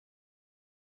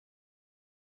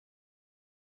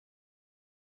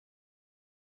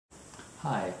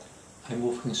Hi, I'm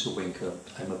Wolfgang Cerwinka.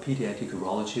 I'm a pediatric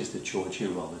urologist at Georgia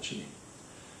Urology.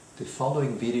 The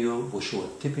following video will show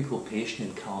a typical patient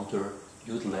encounter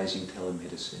utilizing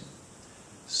telemedicine.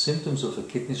 Symptoms of a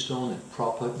kidney stone and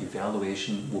proper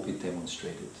evaluation will be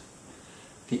demonstrated.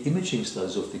 The imaging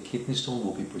studies of the kidney stone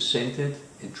will be presented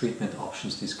and treatment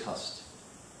options discussed.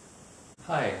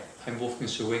 Hi, I'm Wolfgang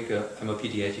Cerwinka. I'm a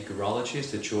pediatric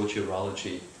urologist at Georgia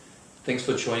Urology. Thanks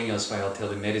for joining us via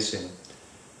telemedicine.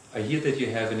 I hear that you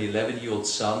have an 11-year-old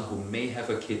son who may have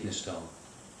a kidney stone.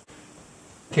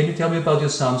 Can you tell me about your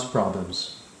son's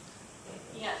problems?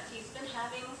 Yes, he's been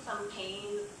having some pain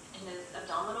in his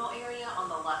abdominal area on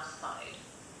the left side.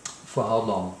 For how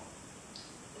long?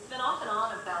 It's been off and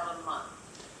on about a month.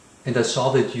 And I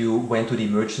saw that you went to the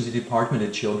emergency department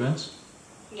at Children's.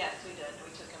 Yes, we did.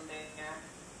 We took him there.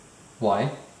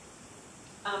 Why?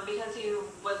 Because he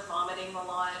was vomiting a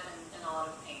lot and in a lot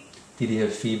of pain. Did he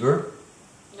have fever?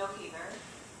 No fever.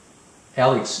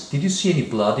 Alex, did you see any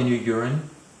blood in your urine?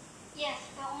 Yes,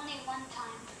 but only one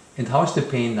time. And how is the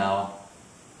pain now?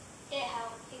 It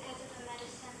helped because of the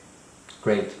medicine.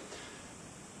 Great.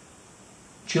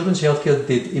 Children's Healthcare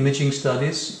did imaging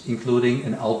studies, including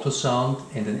an ultrasound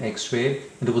and an X-ray,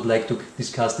 and I would like to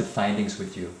discuss the findings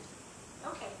with you.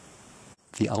 Okay.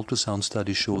 The ultrasound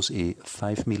study shows a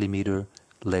 5 mm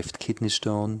left kidney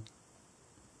stone,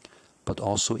 but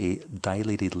also a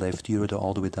dilated left ureter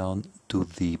all the way down to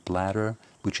the bladder,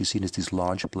 which is seen as this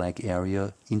large black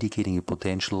area, indicating a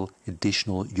potential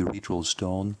additional ureteral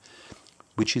stone,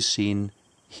 which is seen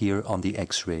here on the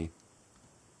X-ray.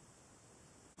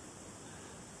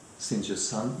 Since your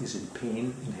son is in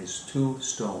pain and has 2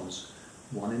 stones,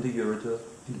 one in the ureter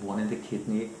and one in the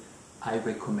kidney, I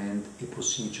recommend a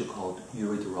procedure called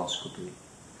ureteroscopy.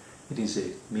 It is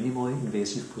a minimally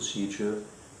invasive procedure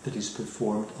that is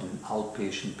performed on an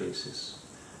outpatient basis.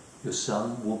 Your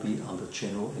son will be under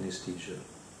general anesthesia.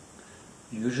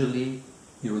 Usually,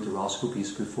 ureteroscopy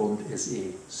is performed as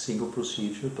a single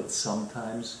procedure, but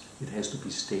sometimes it has to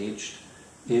be staged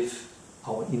if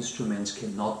our instruments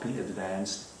cannot be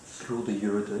advanced through the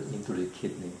ureter into the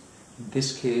kidney. In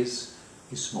this case,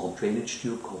 a small drainage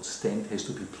tube called stent has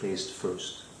to be placed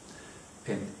first.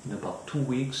 And in about 2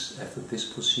 weeks after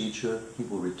this procedure, he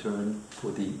will return for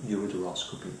the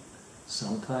ureteroscopy.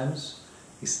 Sometimes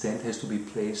a stent has to be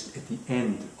placed at the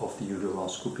end of the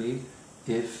ureteroscopy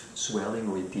if swelling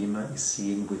or edema is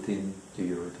seen within the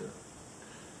ureter.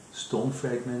 Stone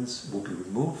fragments will be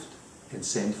removed and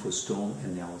sent for stone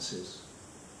analysis.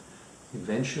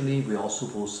 Eventually, we also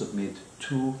will submit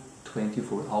 2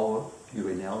 24-hour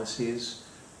urinalyses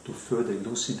to further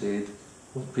elucidate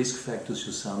what risk factors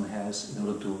your son has in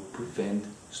order to prevent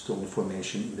stone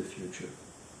formation in the future.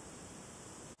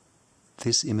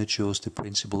 This image shows the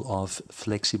principle of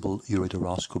flexible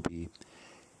ureteroscopy.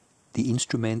 The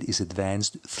instrument is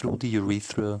advanced through the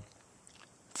urethra,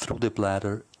 through the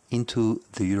bladder, into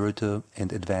the ureter,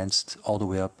 and advanced all the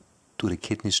way up to the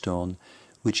kidney stone,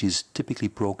 which is typically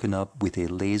broken up with a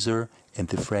laser and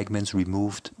the fragments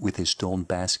removed with a stone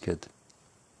basket.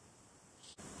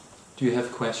 Do you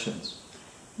have questions?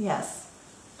 Yes.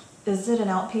 Is it an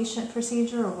outpatient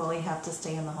procedure, or will he have to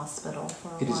stay in the hospital for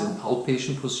a while? It is an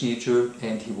outpatient procedure,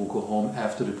 and he will go home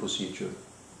after the procedure.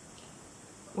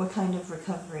 What kind of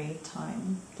recovery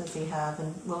time does he have,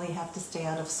 and will he have to stay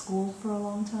out of school for a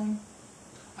long time?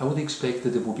 I would expect that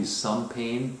there will be some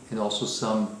pain and also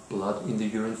some blood in the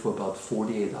urine for about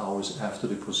 48 hours after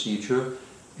the procedure,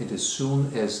 and as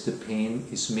soon as the pain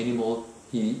is minimal,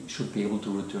 he should be able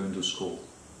to return to school.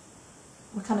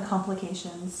 What kind of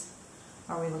complications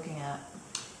are we looking at?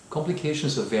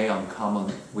 Complications are very uncommon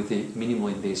with a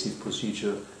minimally invasive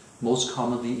procedure. Most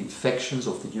commonly infections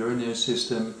of the urinary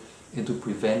system, and to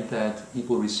prevent that, he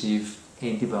will receive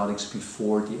antibiotics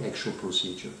before the actual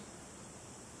procedure.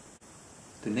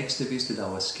 The next step is that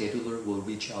our scheduler will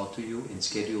reach out to you and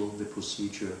schedule the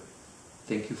procedure.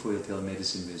 Thank you for your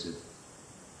telemedicine visit.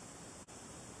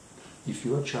 If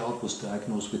your child was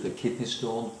diagnosed with a kidney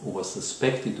stone or was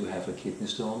suspected to have a kidney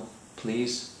stone,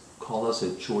 please call us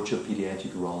at Georgia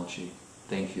Pediatric Urology.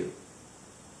 Thank you.